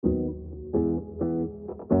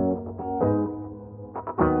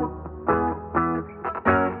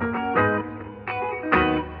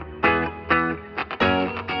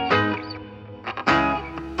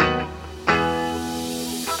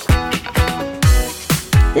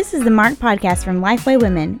This is the Mark Podcast from Lifeway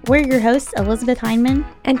Women. We're your hosts, Elizabeth Heineman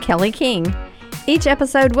and Kelly King. Each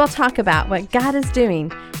episode, we'll talk about what God is doing,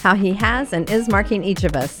 how He has and is marking each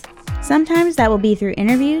of us. Sometimes that will be through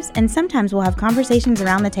interviews, and sometimes we'll have conversations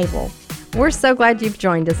around the table. We're so glad you've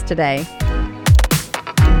joined us today.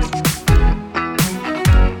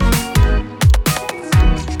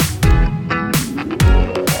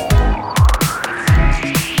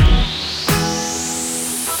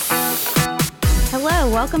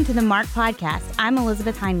 Welcome to the Mark Podcast. I'm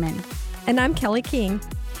Elizabeth Heineman. And I'm Kelly King.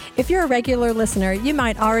 If you're a regular listener, you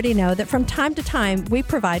might already know that from time to time, we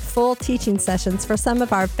provide full teaching sessions for some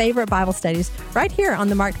of our favorite Bible studies right here on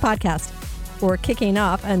the Mark Podcast. We're kicking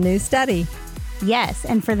off a new study. Yes,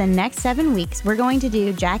 and for the next 7 weeks, we're going to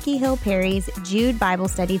do Jackie Hill Perry's Jude Bible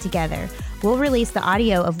study together. We'll release the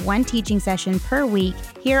audio of one teaching session per week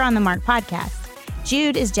here on the Mark Podcast.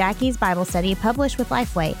 Jude is Jackie's Bible study published with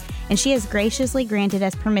Lifeway, and she has graciously granted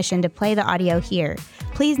us permission to play the audio here.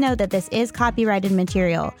 Please note that this is copyrighted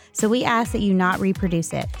material, so we ask that you not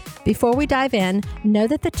reproduce it. Before we dive in, know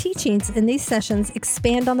that the teachings in these sessions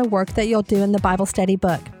expand on the work that you'll do in the Bible study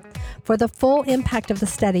book. For the full impact of the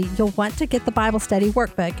study, you'll want to get the Bible study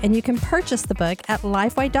workbook, and you can purchase the book at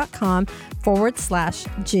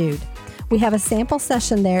lifeway.com/Jude. We have a sample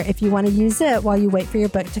session there if you want to use it while you wait for your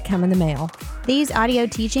book to come in the mail. These audio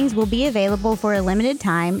teachings will be available for a limited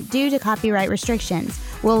time due to copyright restrictions.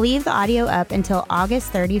 We'll leave the audio up until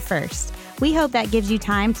August 31st. We hope that gives you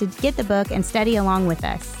time to get the book and study along with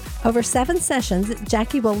us. Over 7 sessions,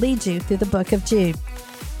 Jackie will lead you through the book of Jude.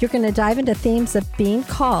 You're going to dive into themes of being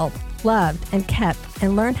called, loved, and kept,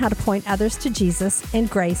 and learn how to point others to Jesus in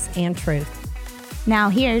grace and truth. Now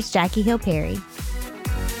here's Jackie Hill Perry.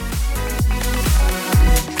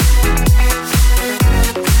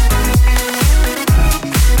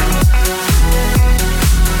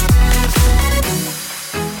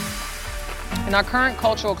 In our current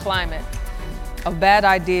cultural climate of bad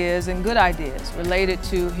ideas and good ideas related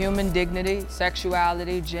to human dignity,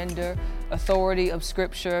 sexuality, gender, authority of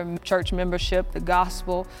Scripture, church membership, the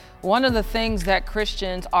gospel, one of the things that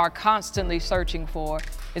Christians are constantly searching for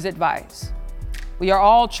is advice. We are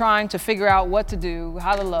all trying to figure out what to do,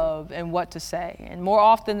 how to love, and what to say. And more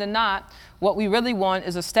often than not, what we really want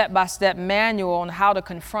is a step-by-step manual on how to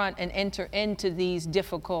confront and enter into these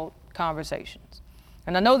difficult conversations.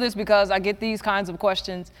 And I know this because I get these kinds of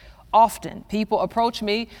questions often. People approach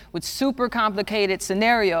me with super complicated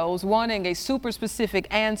scenarios, wanting a super specific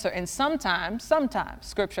answer. And sometimes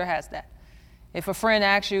Scripture has that. If a friend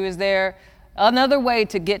asks you, is there another way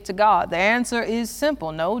to get to God? The answer is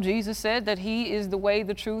simple. No, Jesus said that He is the way,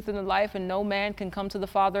 the truth, and the life, and no man can come to the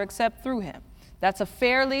Father except through Him. That's a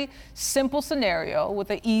fairly simple scenario with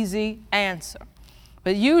an easy answer.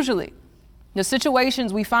 But usually, the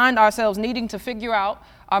situations we find ourselves needing to figure out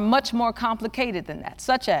are much more complicated than that,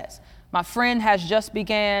 such as my friend has just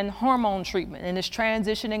began hormone treatment and is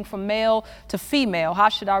transitioning from male to female. How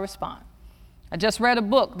should I respond? I just read a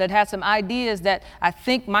book that had some ideas that I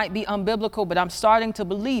think might be unbiblical, but I'm starting to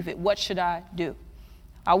believe it. What should I do?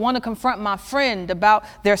 I want to confront my friend about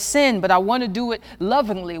their sin, but I want to do it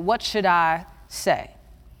lovingly. What should I say?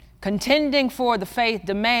 Contending for the faith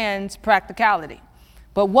demands practicality.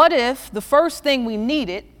 But what if the first thing we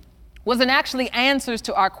needed wasn't actually answers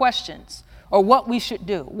to our questions or what we should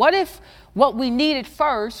do? What if what we needed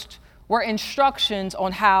first were instructions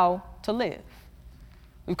on how to live?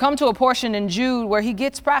 We've come to a portion in Jude where he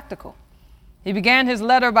gets practical. He began his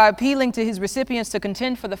letter by appealing to his recipients to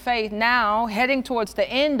contend for the faith. Now, heading towards the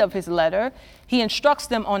end of his letter, he instructs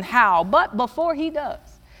them on how. But before he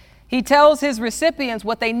does, he tells his recipients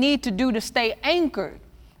what they need to do to stay anchored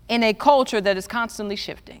in a culture that is constantly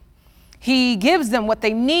shifting. He gives them what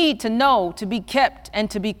they need to know to be kept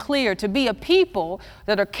and to be clear, to be a people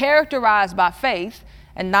that are characterized by faith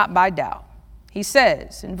and not by doubt. He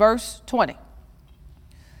says in verse 20,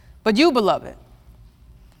 "But you, beloved,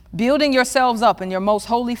 building yourselves up in your most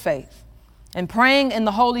holy faith and praying in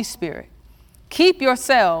the Holy Spirit, keep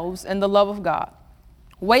yourselves in the love of God,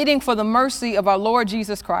 waiting for the mercy of our Lord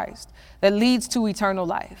Jesus Christ that leads to eternal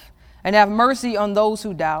life. And have mercy on those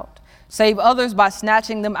who doubt. Save others by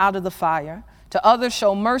snatching them out of the fire. To others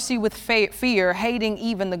show mercy with fear, hating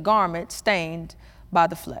even the garment stained by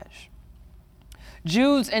the flesh."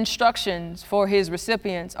 Jude's instructions for his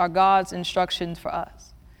recipients are God's instructions for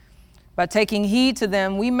us. By taking heed to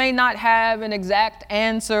them, we may not have an exact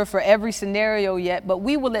answer for every scenario yet, but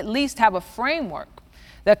we will at least have a framework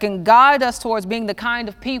that can guide us towards being the kind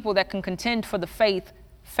of people that can contend for the faith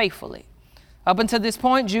faithfully. Up until this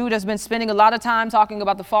point, Jude has been spending a lot of time talking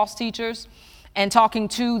about the false teachers and talking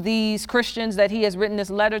to these Christians that he has written this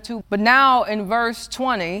letter to. But now in verse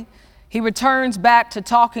 20, he returns back to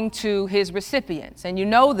talking to his recipients. And you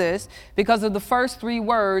know this because of the first three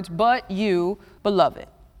words, but you, beloved,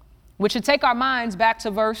 which should take our minds back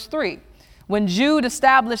to verse 3. When Jude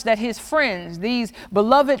established that his friends, these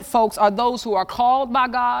beloved folks, are those who are called by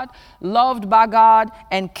God, loved by God,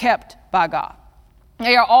 and kept by God.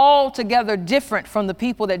 They are altogether different from the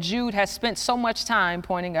people that Jude has spent so much time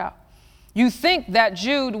pointing out. You think that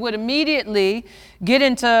Jude would immediately get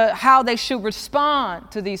into how they should respond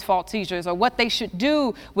to these false teachers or what they should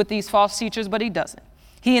do with these false teachers, but he doesn't.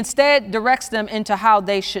 He instead directs them into how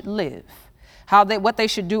they should live, what they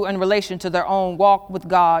should do in relation to their own walk with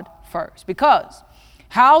God first. Because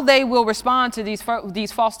how they will respond to these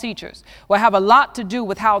false teachers will have a lot to do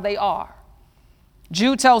with how they are.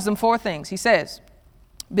 Jude tells them four things. He says,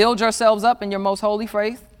 build yourselves up in your most holy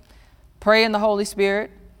faith, pray in the Holy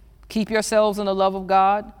Spirit, keep yourselves in the love of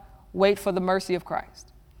God, wait for the mercy of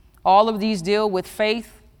Christ. All of these deal with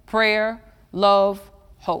faith, prayer, love,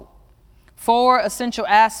 hope. Four essential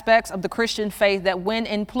aspects of the Christian faith that, when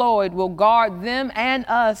employed, will guard them and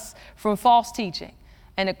us from false teaching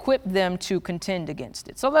and equip them to contend against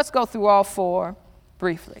it. So let's go through all four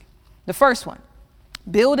briefly. The first one,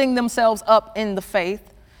 building themselves up in the faith,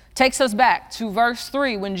 takes us back to verse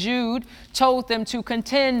 3 when Jude told them to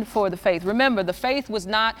contend for the faith. Remember, the faith was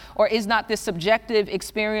not or is not this subjective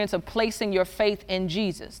experience of placing your faith in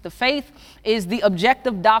Jesus. The faith is the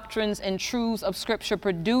objective doctrines and truths of Scripture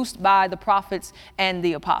produced by the prophets and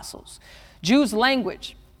the apostles. Jude's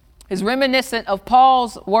language is reminiscent of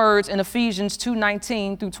Paul's words in Ephesians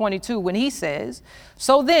 2:19 through 22 when he says,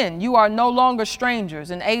 so then you are no longer strangers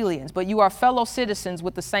and aliens, but you are fellow citizens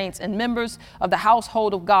with the saints and members of the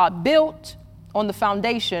household of God, built on the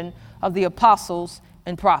foundation of the apostles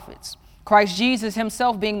and prophets. Christ Jesus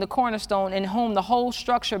himself being the cornerstone, in whom the whole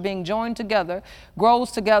structure being joined together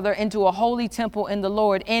grows together into a holy temple in the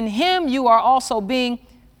Lord. In him you are also being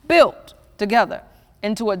built together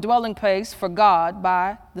into a dwelling place for God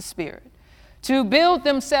by the Spirit. To build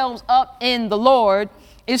themselves up in the Lord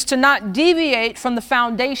is to not deviate from the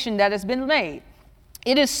foundation that has been laid.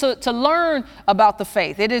 It is to learn about the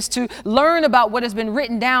faith. It is to learn about what has been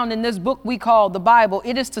written down in this book we call the Bible.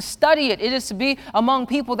 It is to study it. It is to be among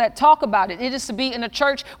people that talk about it. It is to be in a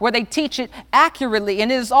church where they teach it accurately.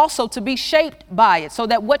 And it is also to be shaped by it so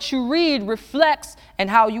that what you read reflects in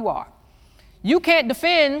how you are. You can't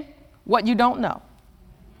defend what you don't know.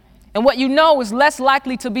 And what you know is less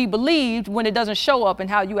likely to be believed when it doesn't show up in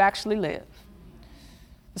how you actually live.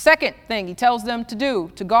 The second thing he tells them to do,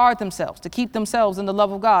 to guard themselves, to keep themselves in the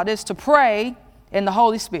love of God, is to pray in the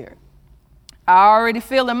Holy Spirit. I already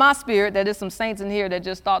feel in my spirit that there's some saints in here that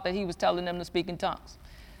just thought that he was telling them to speak in tongues.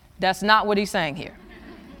 That's not what he's saying here.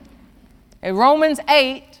 In Romans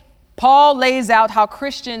 8, Paul lays out how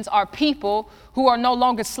Christians are people who are no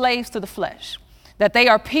longer slaves to the flesh. That they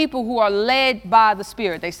are people who are led by the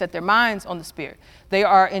Spirit. They set their minds on the Spirit. They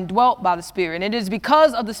are indwelt by the Spirit. And it is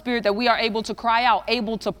because of the Spirit that we are able to cry out,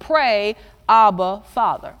 able to pray, Abba,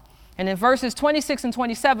 Father. And in verses 26 and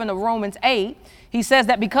 27 of Romans 8, he says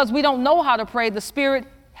that because we don't know how to pray, the Spirit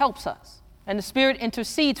helps us. And the Spirit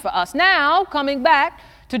intercedes for us. Now, coming back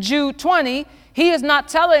to Jude 20, he is not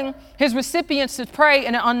telling his recipients to pray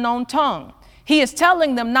in an unknown tongue. He is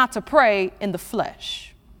telling them not to pray in the flesh.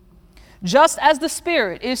 Just as the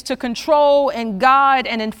Spirit is to control and guide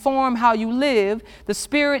and inform how you live, the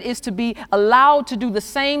Spirit is to be allowed to do the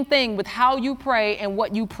same thing with how you pray and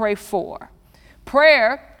what you pray for.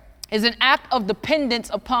 Prayer is an act of dependence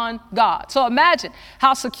upon God. So imagine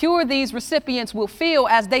how secure these recipients will feel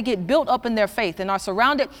as they get built up in their faith and are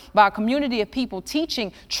surrounded by a community of people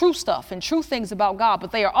teaching true stuff and true things about God.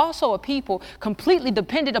 But they are also a people completely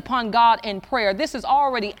dependent upon God in prayer. This is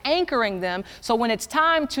already anchoring them, so when it's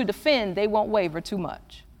time to defend, they won't waver too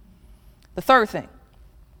much. The third thing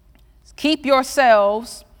is keep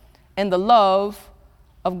yourselves in the love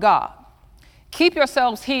of God. Keep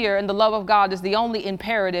yourselves here in the love of God is the only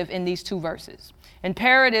imperative in these two verses.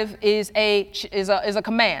 Imperative is a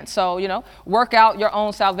command. So, work out your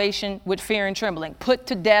own salvation with fear and trembling. Put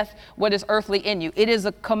to death what is earthly in you. It is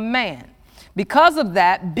a command. Because of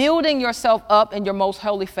that, building yourself up in your most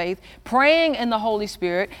holy faith, praying in the Holy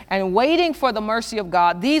Spirit, and waiting for the mercy of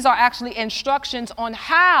God, these are actually instructions on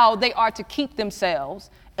how they are to keep themselves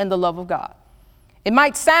in the love of God. It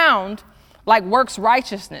might sound like works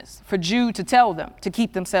righteousness for Jude to tell them to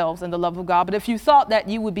keep themselves in the love of God. But if you thought that,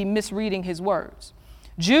 you would be misreading his words.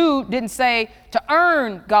 Jude didn't say to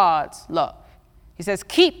earn God's love. He says,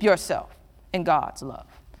 keep yourself in God's love.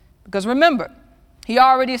 Because remember, He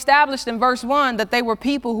already established in verse 1 that they were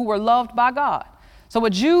people who were loved by God. So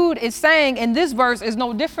what Jude is saying in this verse is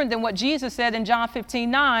no different than what Jesus said in John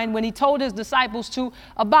 15:9 when he told his disciples to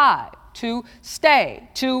abide, to stay,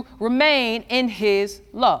 to remain in his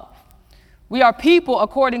love. We are people,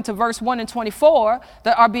 according to verse 1 and 24,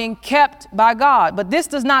 that are being kept by God. But this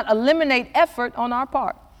does not eliminate effort on our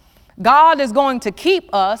part. God is going to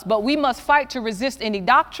keep us, but we must fight to resist any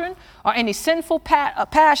doctrine or any sinful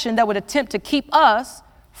passion that would attempt to keep us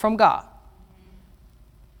from God.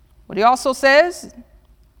 What he also says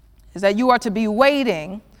is that you are to be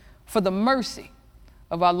waiting for the mercy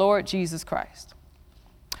of our Lord Jesus Christ.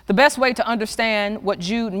 The best way to understand what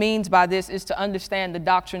Jude means by this is to understand the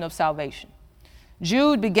doctrine of salvation.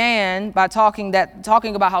 Jude began by talking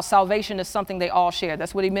about how salvation is something they all share.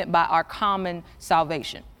 That's what he meant by our common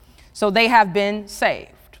salvation. So they have been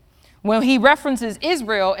saved. When he references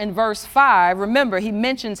Israel in verse 5, remember, he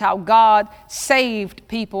mentions how God saved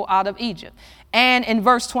people out of Egypt. And in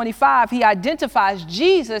verse 25, he identifies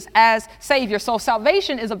Jesus as Savior. So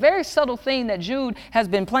salvation is a very subtle thing that Jude has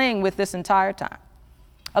been playing with this entire time.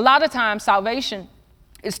 A lot of times, salvation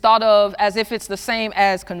is thought of as if it's the same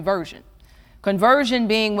as conversion. Conversion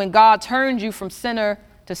being when God turns you from sinner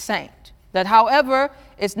to saint. That, however,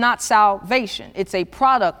 it's not salvation. It's a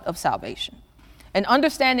product of salvation. And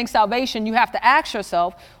understanding salvation, you have to ask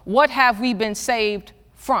yourself, what have we been saved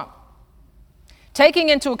from? Taking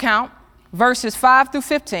into account verses 5 through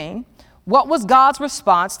 15, what was God's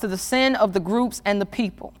response to the sin of the groups and the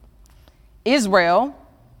people? Israel,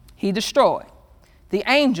 he destroyed. The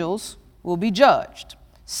angels will be judged.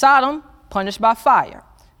 Sodom, punished by fire.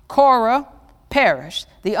 Korah, perished.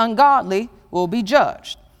 The ungodly will be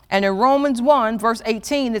judged. And in Romans 1, verse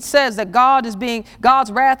 18, it says that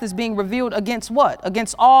God's wrath is being revealed against what?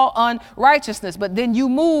 Against all unrighteousness. But then you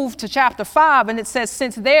move to chapter 5 and it says,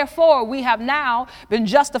 since therefore we have now been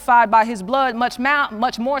justified by his blood,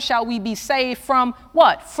 much more shall we be saved from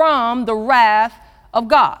what? From the wrath of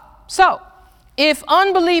God. So if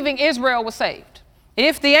unbelieving Israel was saved,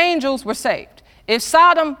 if the angels were saved, if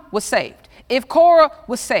Sodom was saved, if Korah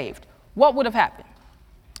was saved, what would have happened?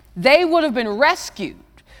 They would have been rescued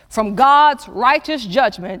from God's righteous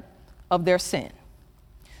judgment of their sin.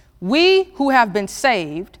 We who have been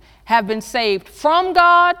saved from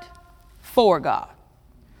God, for God.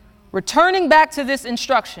 Returning back to this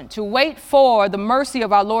instruction to wait for the mercy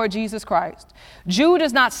of our Lord Jesus Christ, Jude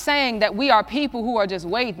is not saying that we are people who are just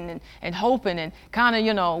waiting and hoping and kind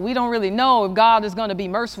of, we don't really know if God is going to be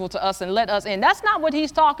merciful to us and let us in. That's not what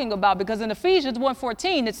he's talking about, because in Ephesians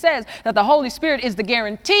 1:14, it says that the Holy Spirit is the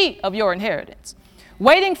guarantee of your inheritance.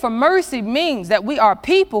 Waiting for mercy means that we are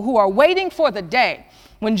people who are waiting for the day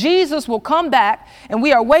when Jesus will come back, and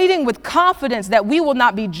we are waiting with confidence that we will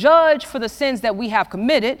not be judged for the sins that we have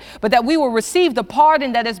committed, but that we will receive the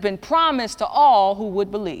pardon that has been promised to all who would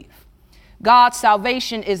believe. God's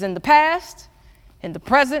salvation is in the past, in the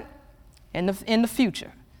present, and in the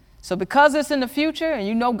future. So because it's in the future and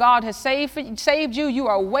you know God has saved you, you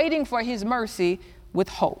are waiting for his mercy with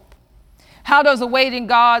hope. How does awaiting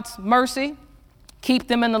God's mercy keep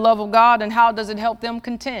them in the love of God, and how does it help them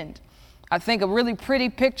contend? I think a really pretty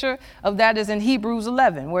picture of that is in Hebrews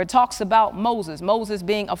 11, where it talks about Moses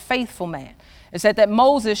being a faithful man. It said that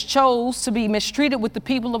Moses chose to be mistreated with the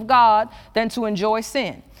people of God than to enjoy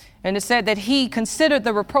sin. And it said that he considered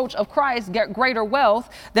the reproach of Christ greater wealth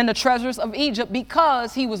than the treasures of Egypt,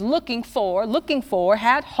 because he was looking for,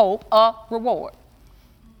 had hope, a reward.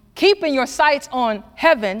 Keeping your sights on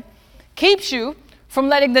heaven keeps you from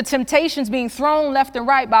letting the temptations being thrown left and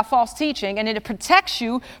right by false teaching, and it protects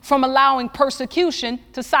you from allowing persecution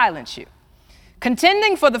to silence you.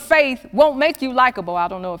 Contending for the faith won't make you likable. I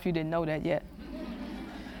don't know if you didn't know that yet.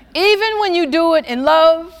 Even when you do it in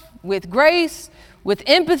love, with grace, with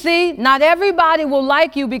empathy, not everybody will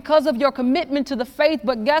like you because of your commitment to the faith,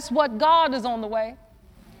 but guess what? God is on the way.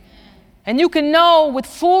 And you can know with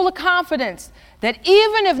full confidence that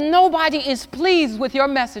even if nobody is pleased with your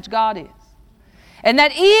message, God is. And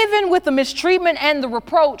that even with the mistreatment and the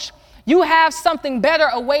reproach, you have something better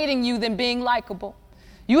awaiting you than being likable.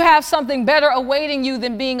 You have something better awaiting you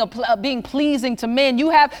than being pleasing to men.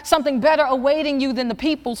 You have something better awaiting you than the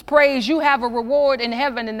people's praise. You have a reward in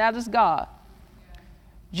heaven, and that is God.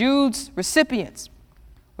 Jude's recipients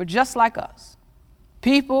were just like us.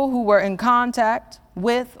 People who were in contact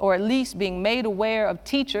with, or at least being made aware of,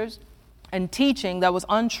 teachers and teaching that was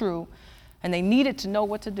untrue, and they needed to know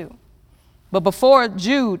what to do. But before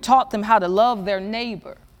Jude taught them how to love their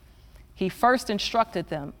neighbor, he first instructed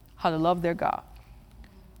them how to love their God.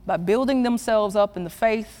 By building themselves up in the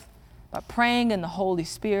faith, by praying in the Holy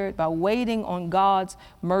Spirit, by waiting on God's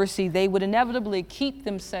mercy, they would inevitably keep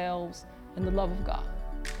themselves in the love of God.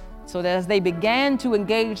 So that as they began to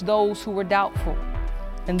engage those who were doubtful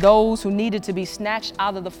and those who needed to be snatched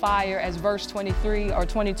out of the fire, as verse 23 or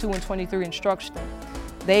 22 and 23 instructs them,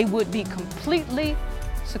 they would be completely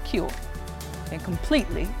secure and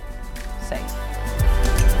completely safe.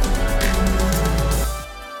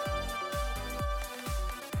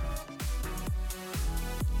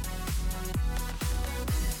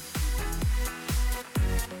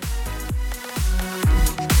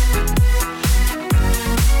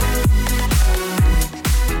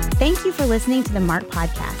 Thank you for listening to the Mark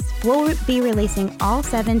Podcast. We'll be releasing all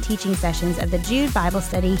 7 teaching sessions of the Jude Bible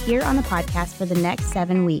study here on the podcast for the next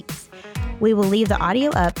 7 weeks. We will leave the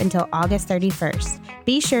audio up until August 31st.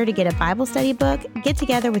 Be sure to get a Bible study book, get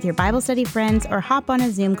together with your Bible study friends, or hop on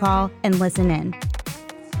a Zoom call and listen in.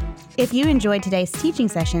 If you enjoyed today's teaching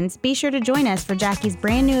sessions, be sure to join us for Jackie's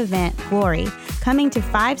brand new event, Glory, coming to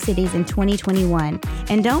 5 cities in 2021.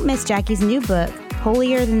 And don't miss Jackie's new book,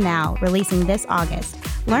 Holier Than Thou, releasing this August.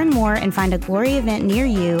 Learn more and find a Glory event near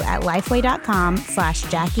you at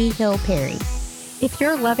lifeway.com/Jackie Hill Perry. If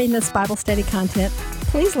you're loving this Bible study content,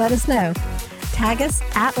 please let us know. Tag us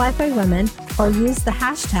at Lifeway Women or use the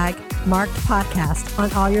hashtag #MarkedPodcast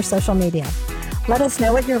on all your social media. Let us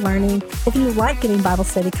know what you're learning, if you like getting Bible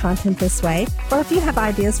study content this way, or if you have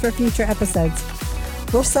ideas for future episodes.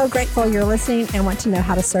 We're so grateful you're listening and want to know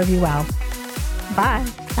how to serve you well. Bye.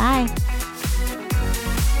 Bye.